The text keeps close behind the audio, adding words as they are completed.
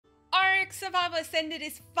Ark Survival Ascended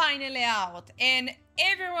is finally out, and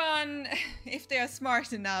everyone, if they are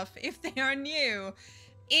smart enough, if they are new,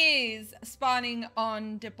 is spawning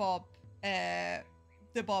on the Bob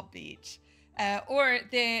Beach, or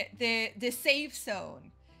the safe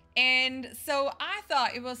zone. And so I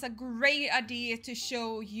thought it was a great idea to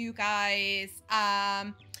show you guys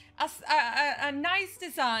a nice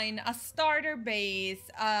design, a starter base,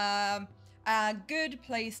 a good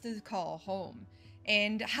place to call home,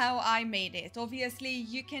 and how I made it. Obviously,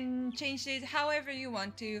 you can change it however you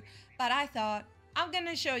want to, but I thought I'm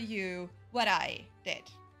gonna show you what I did.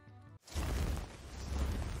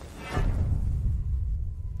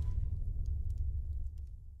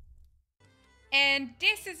 And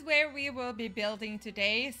this is where we will be building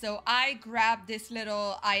today. So I grabbed this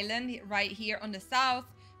little island right here on the south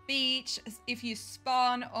beach. If you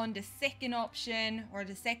spawn on the second option or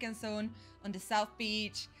the second zone on the south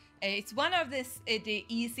beach, it's one of the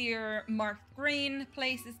easier marked green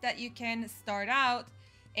places that you can start out.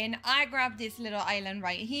 And I grabbed this little island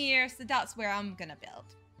right here, so that's where I'm gonna build.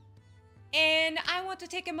 And I want to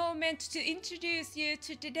take a moment to introduce you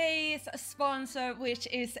to today's sponsor, which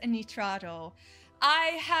is Nitrado.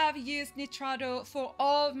 I have used Nitrado for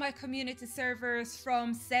all of my community servers,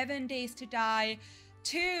 from 7 Days to Die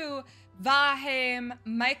to Valheim,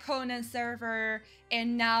 my Conan server,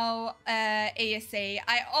 and now ASA.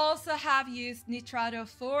 I also have used Nitrado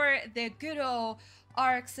for the good old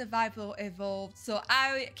Ark Survival Evolved, so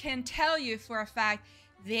I can tell you for a fact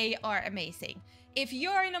they are amazing. If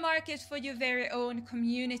you're in the market for your very own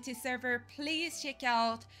community server, please check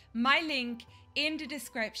out my link in the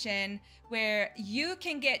description, where you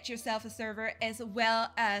can get yourself a server as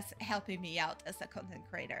well as helping me out as a content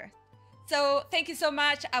creator. So thank you so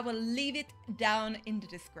much. I will leave it down in the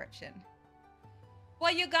description.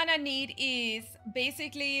 What you're gonna need is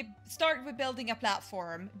basically start with building a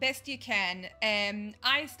platform best you can.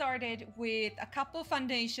 I started with a couple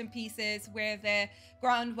foundation pieces where the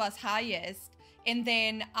ground was highest, and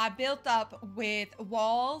then I built up with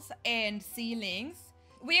walls and ceilings.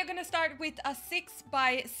 We are gonna start with a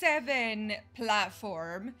 6x7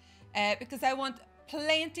 platform because I want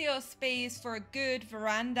plenty of space for a good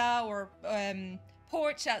veranda or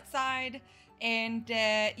porch outside. And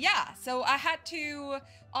yeah, so I had to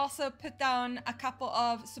also put down a couple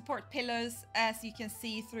of support pillars, as you can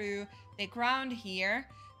see through the ground here.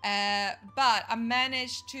 But I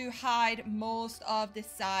managed to hide most of the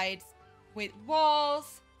sides with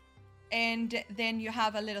walls, and then you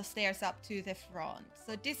have a little stairs up to the front.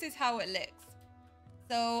 So this is how it looks.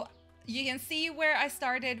 So you can see where I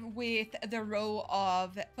started with the row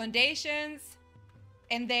of foundations,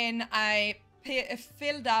 and then I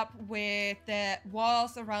filled up with the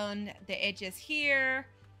walls around the edges here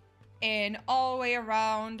and all the way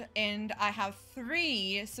around, and I have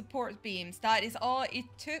 3 support beams. That is all it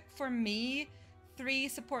took for me, 3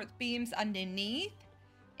 support beams underneath,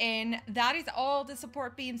 and that is all the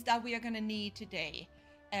support beams that we are gonna need today.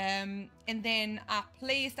 And then I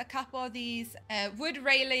placed a couple of these wood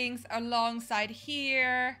railings alongside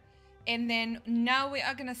here, and then now we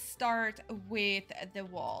are gonna start with the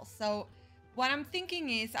wall. So what I'm thinking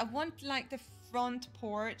is I want like the front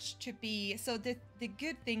porch to be, so the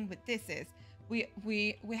good thing with this is we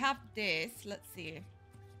have this, let's see,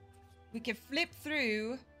 we can flip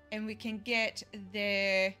through and we can get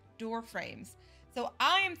the door frames. So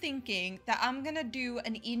I am thinking that I'm gonna do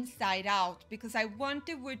an inside out because I want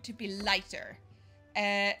the wood to be lighter.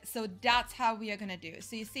 So that's how we are gonna do.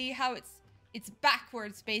 So you see how it's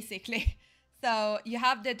backwards basically. So you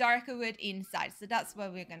have the darker wood inside, so that's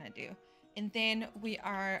what we're gonna do. And then we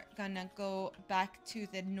are gonna go back to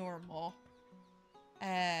the normal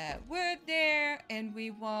wood there, and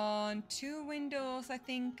we want 2 windows, I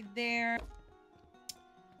think, there.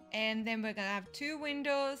 And then we're gonna have 2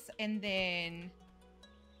 windows, and then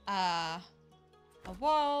a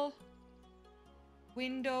wall,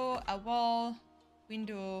 window, a wall,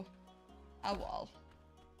 window, a wall.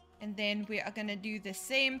 And then we are gonna do the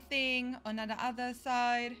same thing on the other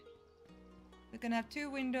side. We're gonna have 2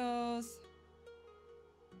 windows,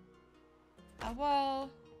 a wall,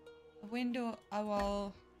 a window, a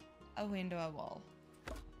wall, a window, a wall.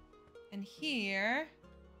 And here,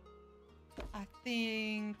 I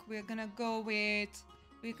think we're gonna go with,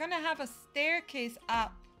 we're gonna have a staircase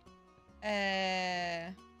up.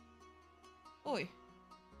 Oi.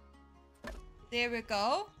 There we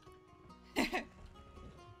go.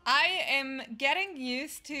 I am getting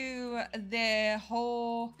used to the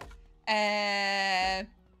whole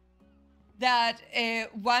that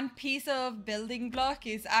one piece of building block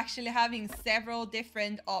is actually having several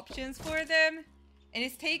different options for them, and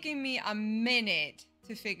it's taking me a minute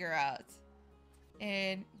to figure out.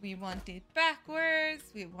 And we want it backwards.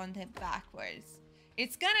 We want it backwards.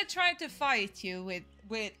 It's gonna try to fight you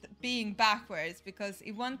with being backwards because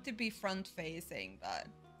it wants to be front facing, but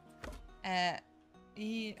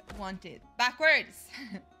we want it backwards.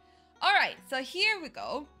 All right, so here we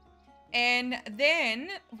go. And then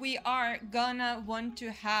we are gonna want to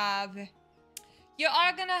have, you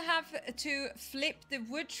are gonna have to flip the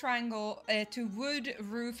wood triangle to wood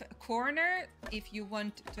roof corner if you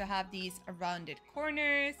want to have these rounded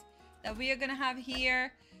corners that we are gonna have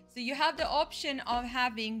here. So you have the option of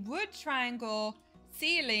having wood triangle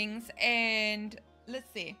ceilings and,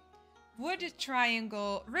 let's see, wood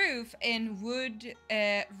triangle roof and wood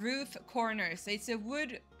roof corner. So it's a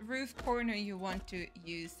wood roof corner you want to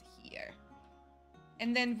use here.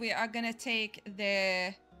 And then we are gonna take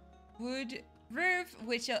the wood roof,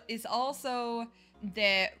 which is also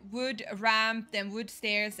the wood ramp, then wood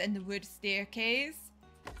stairs and the wood staircase.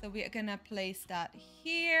 So we are gonna place that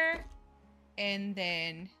here and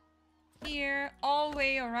then here all the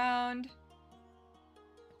way around.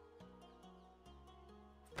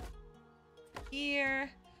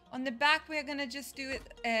 Here on the back we are gonna just do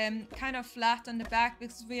it kind of flat on the back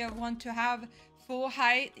because we want to have full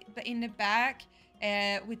height in the back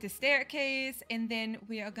with the staircase. And then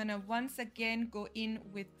we are gonna once again go in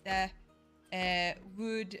with the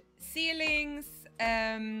wood ceilings,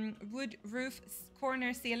 wood roof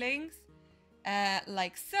corner ceilings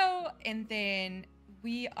like so. And then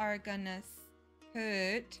we are gonna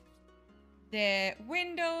put the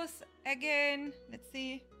windows again. Let's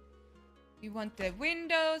see. We want the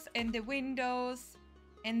windows and the windows,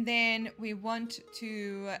 and then we want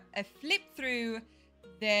to flip through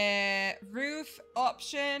the roof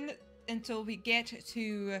option until we get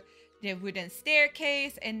to the wooden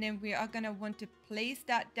staircase, and then we are gonna want to place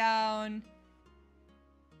that down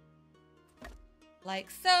like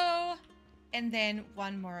so, and then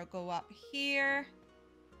one more go up here,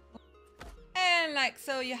 and like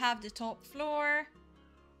so you have the top floor.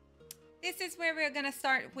 This is where we're gonna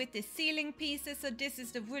start with the ceiling pieces. So this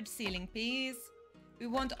is the wood ceiling piece. We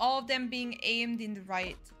want all of them being aimed in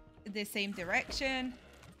the same direction.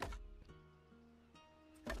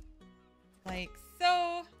 Like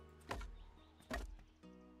so.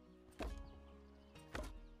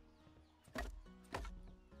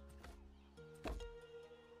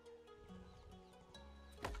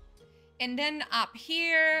 And then up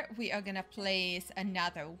here, we are gonna place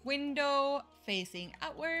another window facing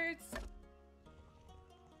outwards.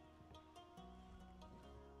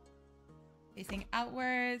 Facing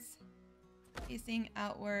outwards. Facing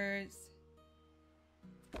outwards.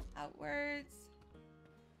 Outwards.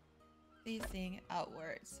 Facing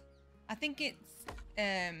outwards. I think it's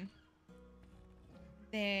then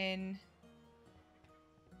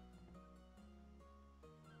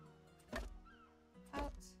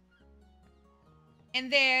out.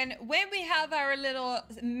 And then when we have our little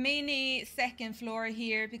mini second floor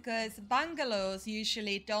here, because bungalows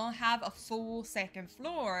usually don't have a full second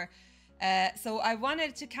floor, so I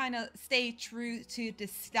wanted to kind of stay true to the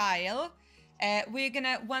style. We're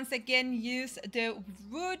gonna once again use the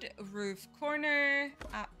wood roof corner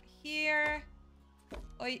up here.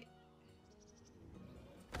 Oi.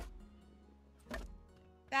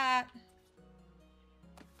 That.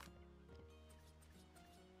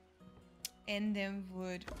 And then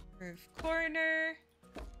wood roof corner.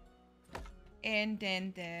 And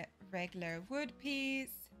then the regular wood piece.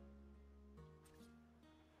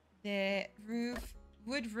 The roof,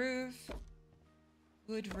 wood roof,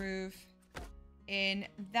 wood roof. And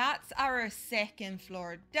that's our second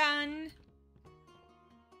floor done.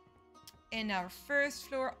 And our first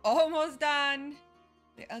floor almost done.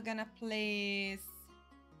 We are gonna place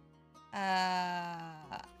a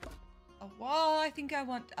wall. I think I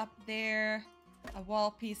want up there. A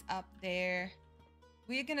wall piece up there.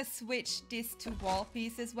 We're gonna switch this to wall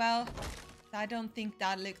piece as well. I don't think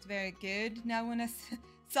that looked very good now when I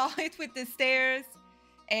saw it with the stairs.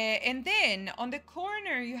 And then on the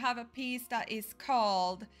corner you have a piece that is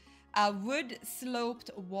called a wood sloped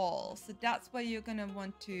wall. So that's what you're gonna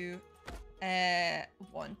want to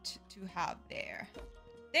have there.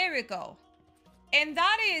 There we go. And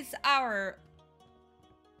that is our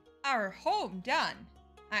home done,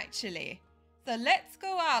 actually. So let's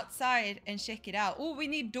go outside and check it out. Oh, we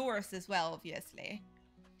need doors as well, obviously.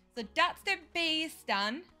 So that's the base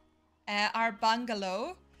done, our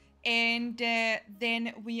bungalow. And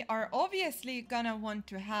then we are obviously gonna want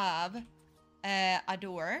to have a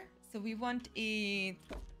door. So we want the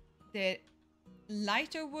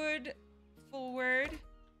lighter wood forward.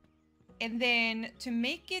 And then to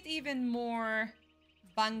make it even more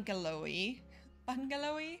bungalowy.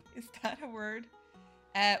 Bungalowy? Is that a word?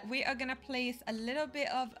 We are gonna place a little bit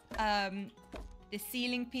of the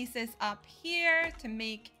ceiling pieces up here to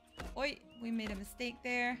make... Oi, we made a mistake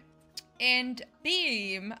there. And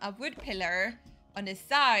beam a wood pillar on the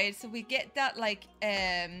side so we get that like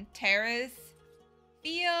terrace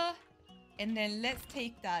feel. And then let's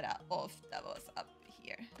take that off. That was up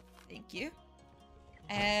here. Thank you.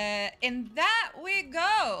 And that we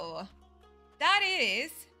go. That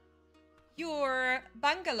is your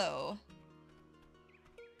bungalow.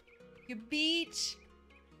 Your beach.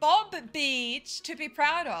 Bob Beach, to be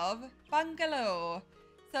proud of. Bungalow.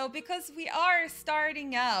 So because we are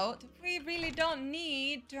starting out, we really don't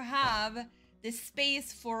need to have the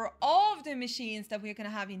space for all of the machines that we're going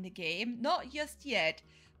to have in the game. Not just yet.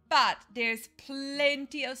 But there's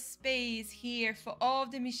plenty of space here for all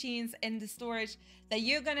of the machines and the storage that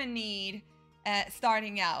you're gonna need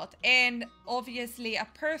starting out. And obviously a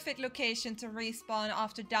perfect location to respawn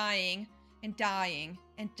after dying and dying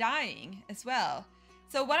and dying as well.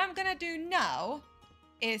 So what I'm gonna do now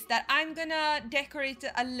is that I'm gonna decorate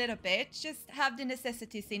it a little bit. Just have the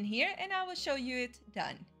necessities in here and I will show you it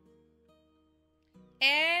done.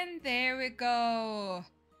 And there we go.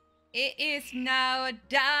 It is now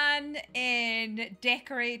done and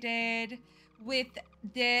decorated with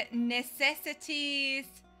the necessities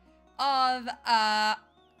of a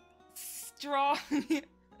strong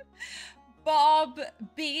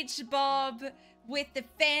beach Bob with the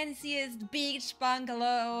fanciest beach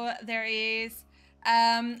bungalow there is.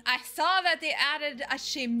 I saw that they added a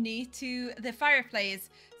chimney to the fireplace,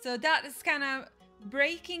 so that is kind of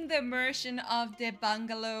breaking the immersion of the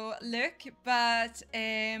bungalow look, but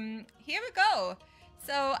here we go.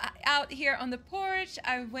 So out here on the porch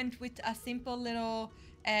I went with a simple little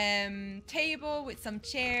table with some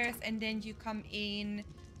chairs, and then you come in,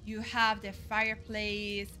 you have the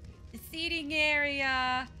fireplace, the seating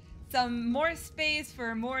area, some more space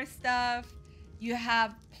for more stuff. You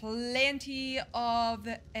have plenty of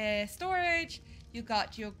storage. You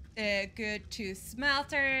got your good 2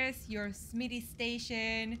 smelters, your smithy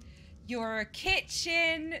station, your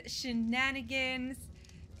kitchen shenanigans,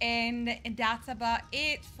 and that's about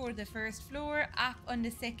it for the first floor. Up on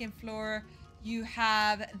the second floor, you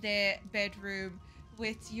have the bedroom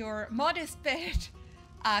with your modest bed,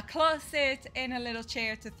 a closet, and a little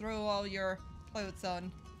chair to throw all your clothes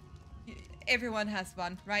on. Everyone has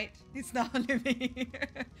one, right? It's not only me.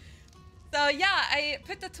 So yeah, I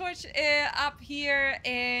put the torch up here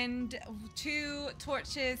and 2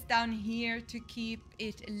 torches down here to keep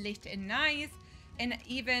it lit and nice, and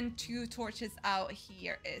even 2 torches out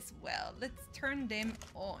here as well. Let's turn them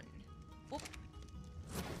on. Oop.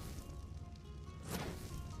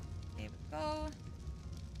 There we go.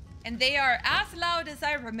 And they are as loud as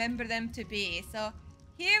I remember them to be. So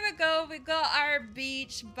here we go. We got our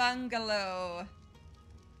beach bungalow.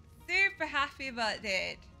 Super happy about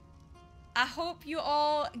that. I hope you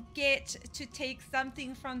all get to take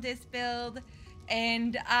something from this build,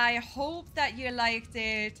 and I hope that you liked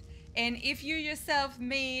it. And if you yourself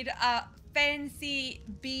made a fancy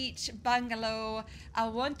beach bungalow, I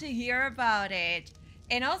want to hear about it.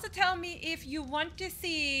 And also tell me if you want to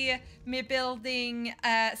see me building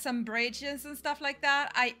some bridges and stuff like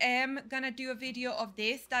that. I am gonna do a video of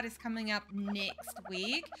this that is coming up next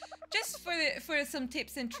week, just for some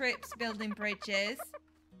tips and tricks building bridges.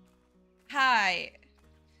 Hi.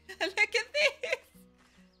 Look at this.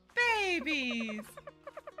 Babies.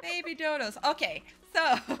 Baby dodos. Okay,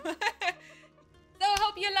 so... So I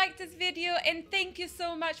hope you liked this video, and thank you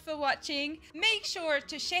so much for watching. Make sure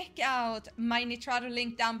to check out my Nitrado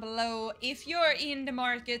link down below if you're in the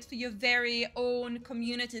market for your very own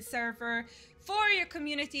community server, for your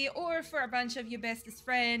community or for a bunch of your bestest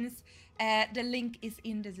friends. The link is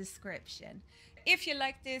in the description. If you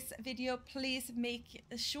like this video, please make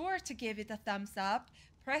sure to give it a thumbs up.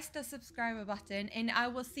 Press the subscribe button, and I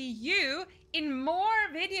will see you in more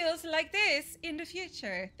videos like this in the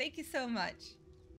future. Thank you so much.